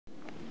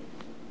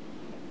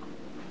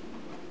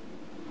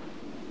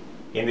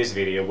In this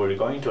video, we're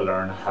going to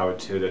learn how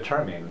to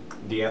determine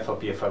the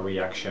enthalpy of a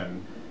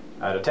reaction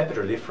at a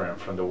temperature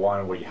different from the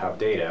one where you have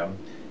data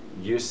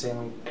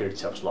using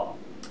Kirchhoff's law.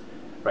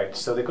 Right,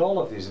 so the goal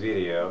of this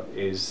video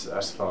is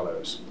as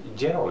follows.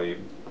 Generally,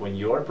 when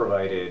you are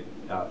provided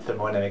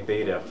thermodynamic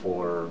data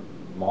for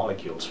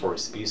molecules, for a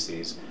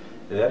species,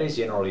 that is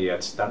generally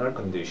at standard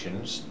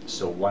conditions,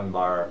 so 1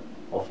 bar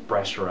of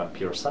pressure on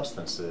pure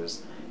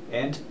substances,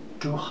 and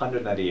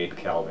 298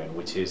 Kelvin,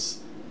 which is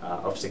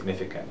of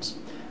significance.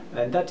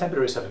 And that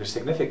temperature is of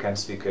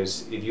significance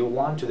because if you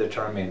want to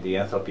determine the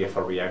enthalpy of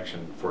a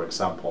reaction, for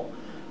example,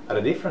 at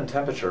a different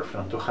temperature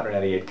from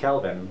 288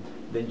 Kelvin,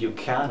 then you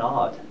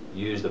cannot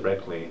use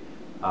directly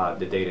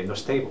the data in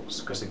those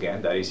tables, because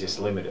again, that is just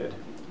limited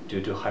to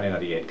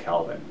 298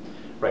 Kelvin.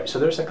 Right, so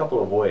there's a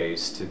couple of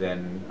ways to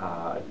then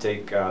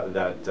take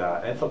that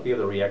enthalpy of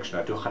the reaction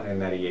at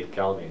 298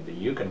 Kelvin that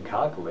you can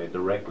calculate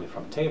directly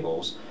from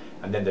tables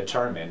and then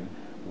determine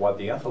what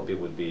the enthalpy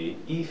would be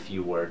if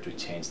you were to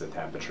change the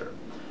temperature.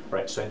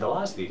 Right, so in the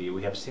last video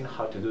we have seen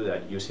how to do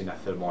that using a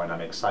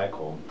thermodynamic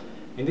cycle.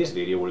 In this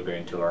video we're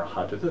going to learn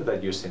how to do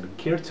that using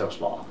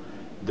Kirchhoff's law.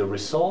 The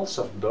results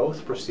of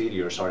both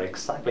procedures are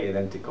exactly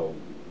identical,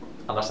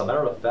 and as a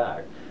matter of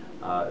fact,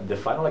 the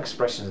final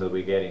expressions that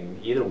we get in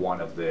either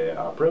one of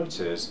the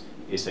approaches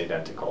is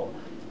identical.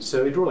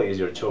 So it really is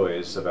your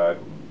choice about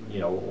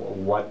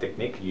what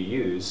technique you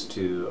use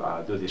to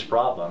do these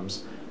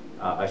problems.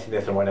 I think the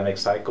thermodynamic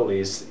cycle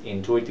is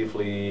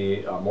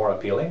intuitively more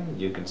appealing.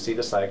 You can see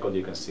the cycle,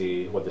 you can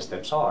see what the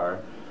steps are,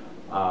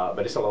 but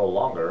it's a little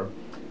longer.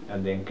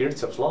 And then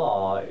Kirchhoff's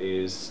law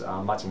is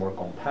much more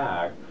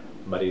compact,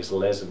 but is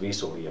less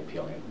visually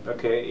appealing.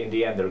 Okay, in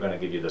the end they're going to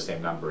give you the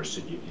same numbers,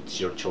 so it's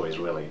your choice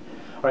really.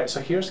 Alright, so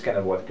here's kind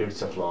of what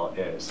Kirchhoff's law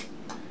is.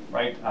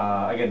 Right,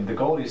 again, the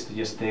goal is to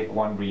just take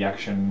one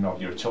reaction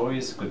of your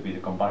choice, could be the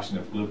combustion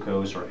of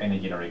glucose or any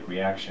generic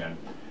reaction,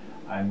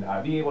 and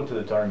be able to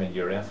determine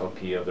your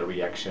enthalpy of the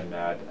reaction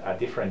at a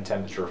different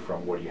temperature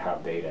from where you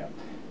have data.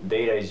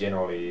 Data is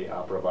generally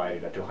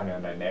provided at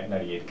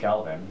 298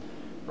 Kelvin,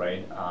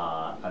 right?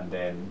 And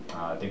then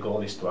the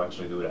goal is to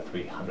actually do it at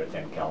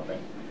 310 Kelvin.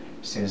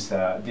 Since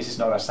this is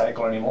not a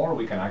cycle anymore,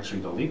 we can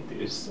actually delete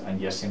this and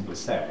just simply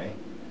say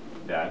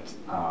that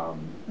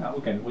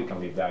we can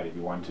leave that if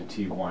you want to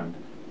T1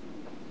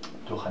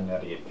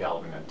 298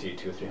 Kelvin and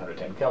T2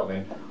 310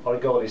 Kelvin. Our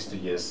goal is to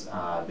just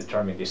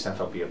determine this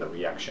enthalpy of the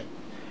reaction.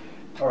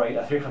 All right,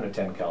 at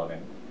 310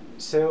 Kelvin.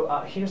 So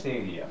here's the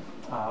idea.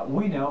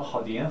 We know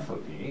how the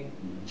enthalpy,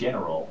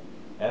 general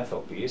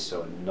enthalpy,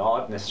 so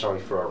not necessarily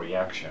for a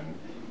reaction,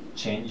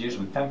 changes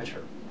with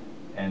temperature.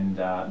 And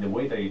the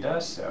way that it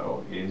does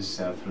so is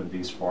through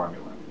this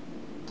formula.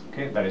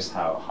 Okay, that is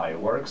how it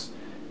works,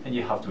 and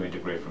you have to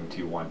integrate from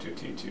T1 to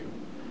T2.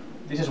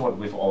 This is what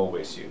we've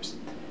always used.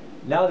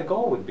 Now the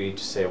goal would be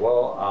to say,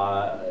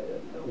 well,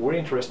 we're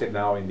interested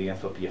now in the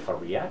enthalpy of a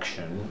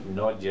reaction,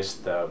 not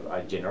just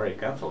a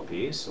generic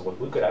enthalpy. So what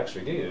we could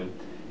actually do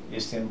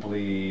is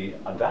simply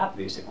adapt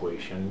this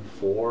equation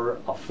for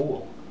a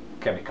full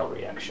chemical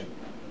reaction.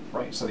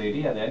 Right, so the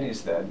idea then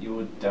is that you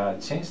would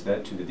change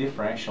that to the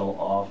differential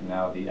of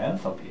now the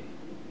enthalpy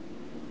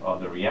of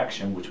the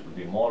reaction, which would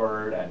be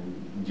molar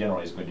and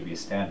generally is going to be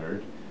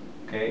standard,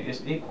 okay,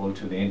 is equal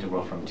to the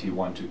integral from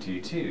T1 to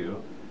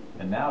T2.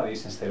 And now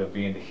this, instead of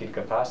being the heat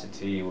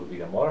capacity, it would be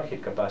the molar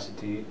heat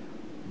capacity,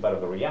 but of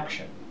the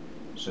reaction.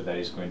 So that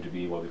is going to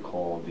be what we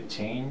call the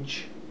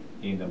change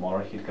in the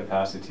molar heat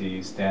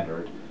capacity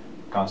standard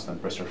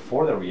constant pressure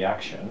for the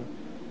reaction,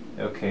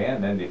 okay,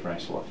 and then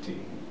differential of T.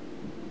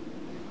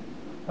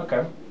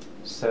 Okay,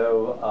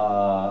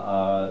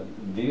 so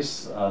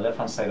this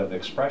left-hand side of the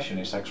expression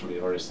is actually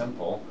very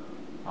simple.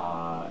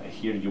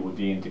 Here you would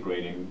be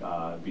integrating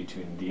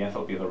between the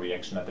enthalpy of the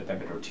reaction at the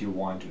temperature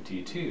T1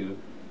 to T2.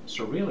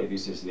 So really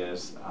this is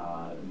just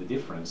the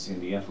difference in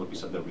the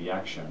enthalpies of the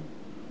reaction,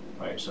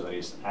 right? So that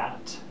is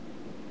at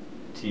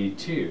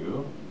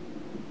T2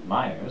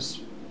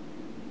 minus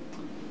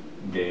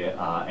the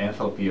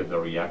enthalpy of the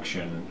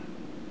reaction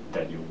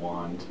that you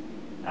want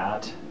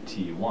at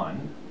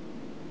T1.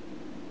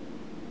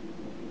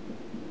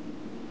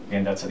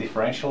 And that's a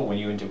differential. When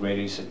you integrate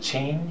it, it's a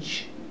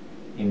change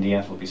in the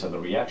enthalpies of the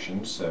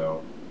reaction.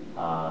 So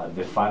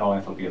the final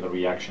enthalpy of the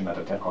reaction at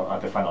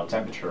the final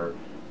temperature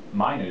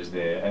minus the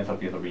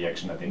enthalpy of the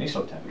reaction at the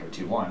initial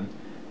temperature, T1.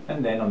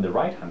 And then on the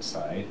right-hand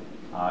side,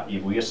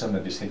 if we assume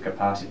that these heat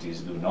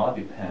capacities do not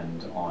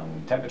depend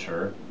on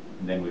temperature,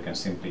 then we can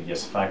simply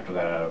just factor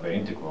that out of the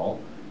integral.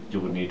 You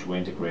would need to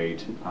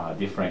integrate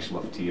differential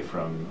of T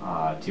from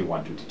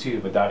T1 to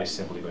T2, but that is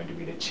simply going to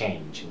be the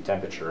change in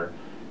temperature,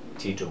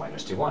 T2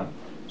 minus T1.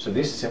 So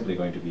this is simply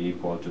going to be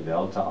equal to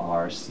delta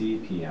R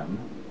CPM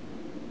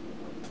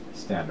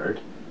standard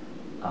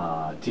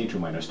T2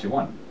 minus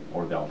T1,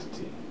 or delta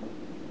T.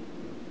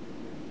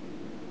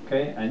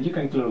 Okay, and you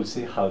can clearly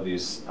see how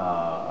this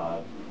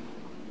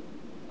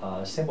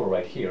symbol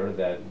right here,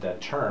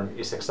 that term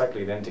is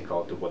exactly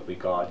identical to what we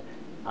got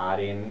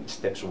adding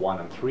steps 1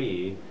 and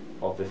 3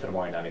 of the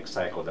thermodynamic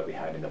cycle that we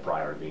had in the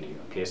prior video.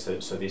 Okay, so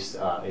this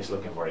is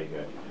looking very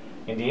good.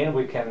 In the end,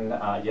 we can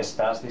just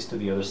pass this to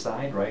the other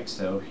side, right?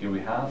 So here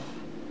we have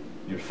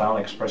your final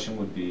expression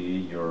would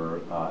be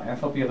your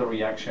enthalpy of the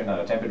reaction at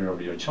a temperature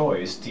of your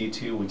choice,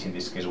 T2, which in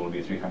this case will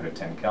be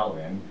 310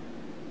 Kelvin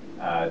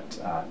at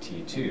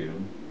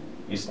T2,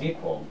 is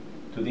equal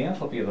to the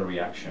enthalpy of the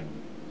reaction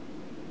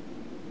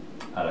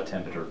at a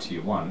temperature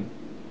T1,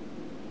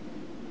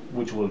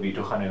 which will be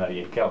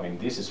 298 Kelvin.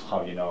 This is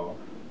how you know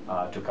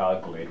to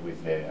calculate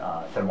with the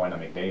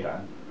thermodynamic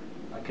data,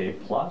 okay,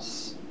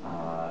 plus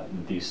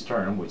this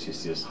term, which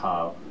is just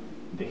how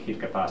the heat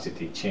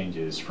capacity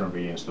changes from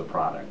reagents to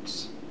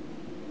products.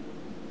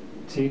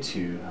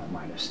 T2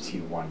 minus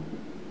T1.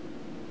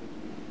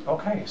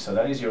 Okay, so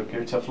that is your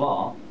Kirchhoff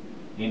law,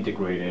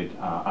 integrated,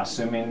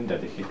 assuming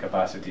that the heat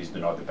capacities do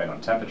not depend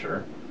on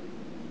temperature.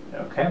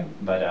 Okay,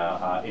 but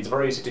it's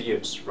very easy to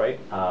use, right?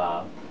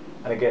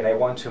 And again, I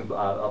want to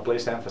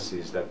place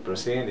emphasis that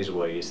proceeding this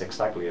way is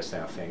exactly the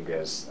same thing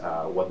as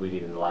what we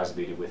did in the last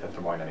video with a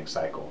thermodynamic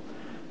cycle.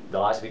 The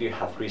last video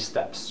had 3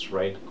 steps,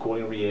 right?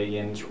 Cooling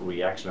reagents,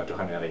 reaction at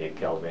 298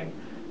 Kelvin,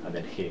 and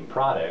then heating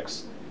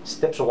products.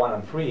 Steps 1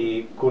 and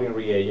 3, cooling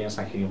reagents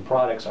and heating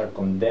products, are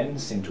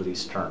condensed into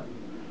this term.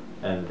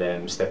 And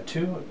then step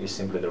 2 is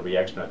simply the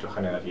reaction at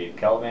 298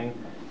 Kelvin,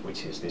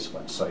 which is this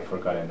one. So I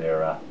forgot in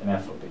there an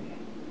enthalpy.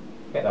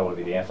 Okay, that will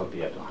be the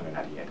enthalpy at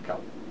 298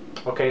 Kelvin.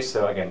 Okay,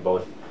 so again,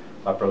 both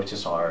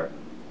approaches are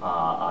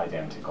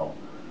identical.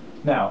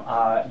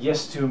 Now,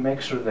 just to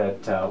make sure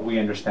that we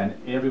understand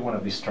every one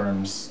of these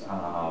terms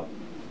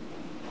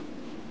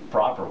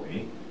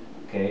properly,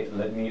 okay,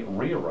 let me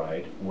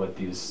rewrite what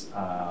this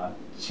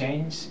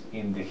change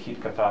in the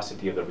heat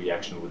capacity of the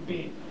reaction would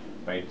be,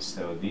 right?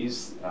 So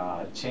this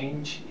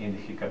change in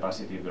the heat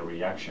capacity of the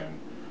reaction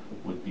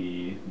would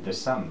be the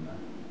sum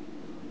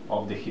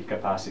of the heat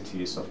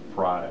capacities of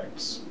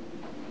products.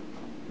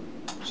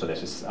 So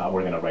this is,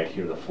 we're going to write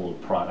here the full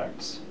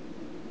products,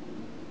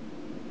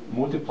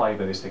 multiplied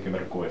by the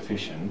stoichiometric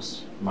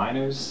coefficients,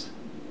 minus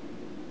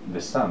the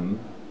sum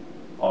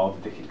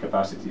of the heat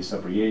capacities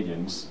of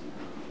reagents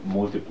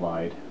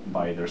multiplied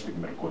by their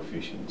stoichiometric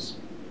coefficients.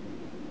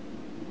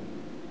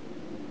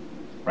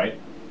 Right?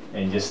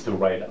 And just to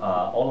write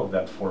all of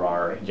that for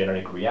our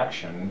generic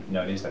reaction,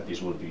 notice that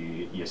this will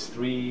be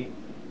ES3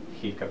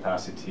 heat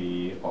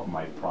capacity of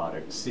my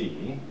product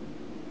C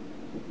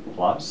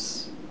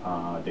plus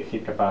the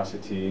heat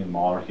capacity,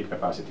 molar heat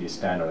capacity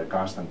standard at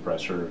constant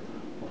pressure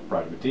of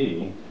product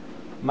D,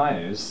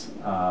 minus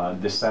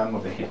the sum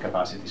of the heat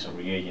capacities of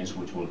reagents,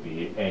 which will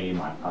be A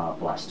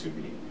plus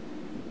 2B.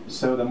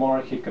 So the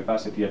molar heat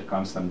capacity at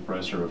constant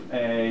pressure of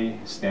A,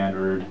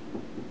 standard,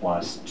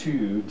 plus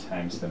 2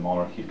 times the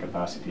molar heat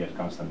capacity at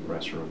constant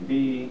pressure of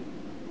B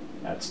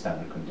at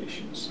standard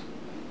conditions.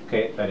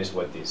 Okay, that is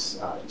what this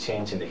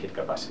change in the heat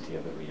capacity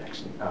of the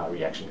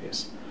reaction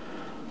is.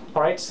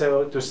 All right,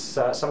 so to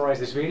summarize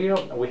this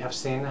video, we have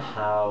seen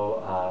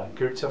how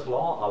Kirchhoff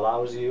law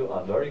allows you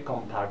a very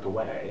compact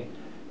way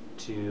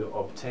to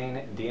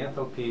obtain the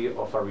enthalpy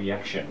of a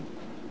reaction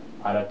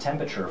at a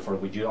temperature for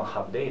which you don't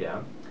have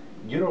data,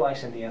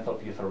 utilizing the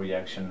enthalpy of a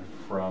reaction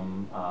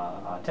from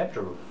a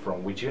temperature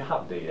from which you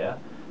have data,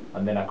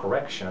 and then a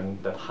correction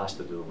that has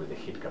to do with the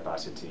heat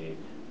capacity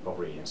of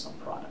reagents and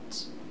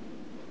products.